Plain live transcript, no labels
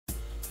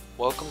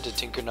Welcome to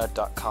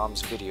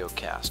Tinkernut.com's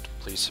videocast.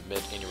 Please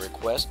submit any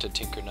request to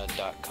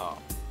Tinkernut.com.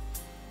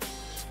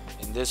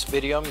 In this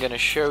video I'm going to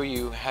show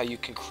you how you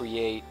can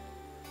create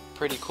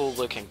pretty cool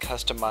looking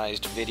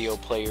customized video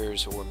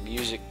players or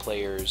music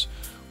players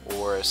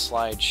or a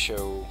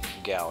slideshow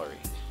gallery.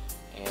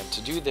 And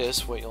to do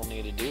this, what you'll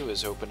need to do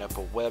is open up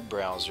a web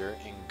browser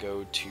and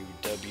go to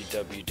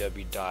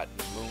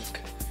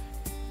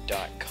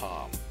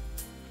www.munk.com.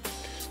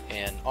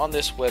 And on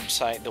this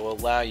website they'll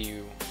allow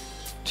you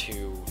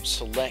to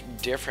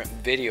select different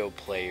video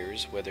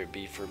players, whether it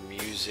be for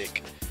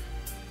music,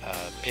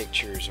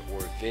 pictures,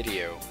 or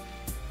video,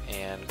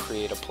 and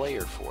create a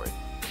player for it.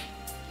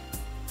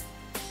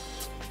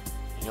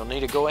 And you'll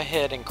need to go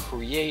ahead and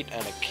create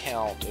an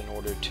account in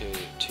order to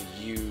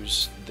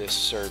use this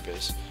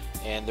service,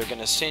 and they're going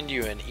to send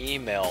you an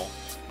email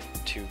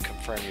to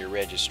confirm your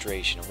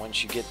registration. And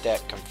once you get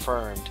that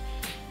confirmed,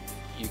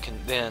 you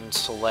can then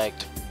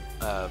select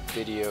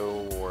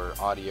video or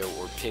audio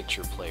or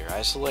picture player.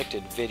 I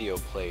selected video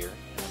player,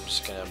 and I'm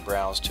just going to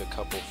browse to a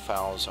couple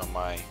files on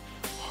my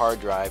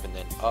hard drive and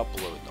then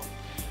upload them.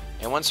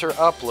 And once they're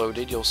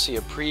uploaded, you'll see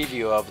a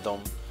preview of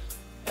them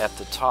at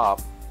the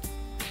top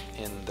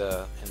in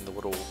the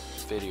little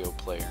video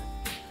player.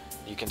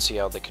 You can see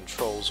how the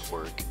controls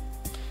work.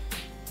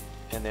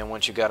 And then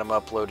once you got them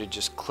uploaded,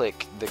 just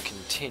click the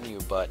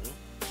continue button.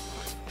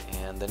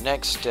 And the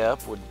next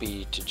step would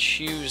be to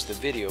choose the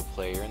video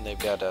player, and they've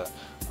got a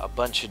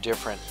bunch of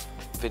different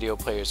video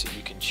players that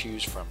you can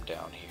choose from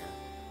down here.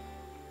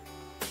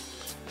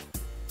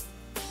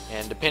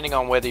 And depending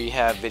on whether you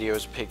have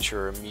videos,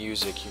 picture, or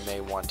music, you may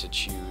want to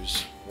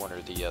choose one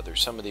or the other.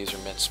 Some of these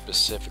are meant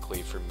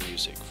specifically for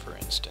music, for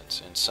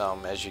instance, and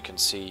some, as you can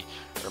see,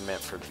 are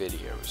meant for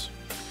videos.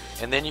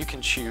 And then you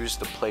can choose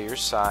the player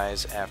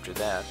size after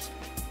that.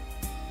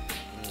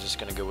 I'm just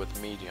going to go with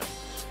medium.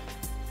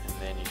 And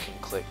then you can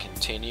click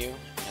continue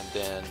and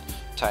then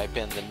type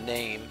in the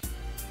name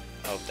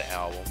of the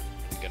album.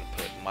 I'm going to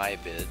put my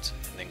vids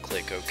and then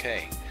click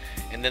OK.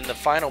 And then the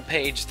final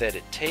page that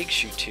it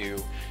takes you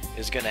to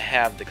is going to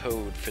have the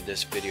code for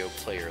this video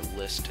player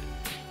listed.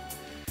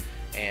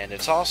 And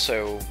it's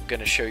also going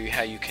to show you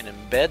how you can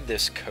embed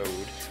this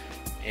code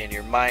in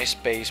your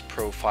MySpace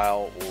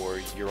profile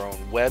or your own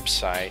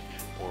website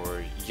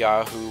or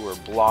Yahoo or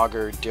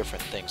Blogger,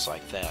 different things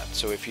like that.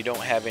 So if you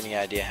don't have any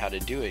idea how to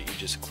do it, you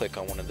just click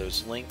on one of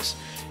those links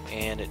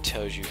and it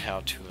tells you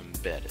how to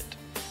embed it.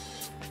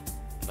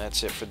 And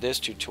that's it for this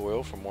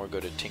tutorial. For more,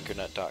 go to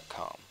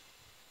Tinkernut.com.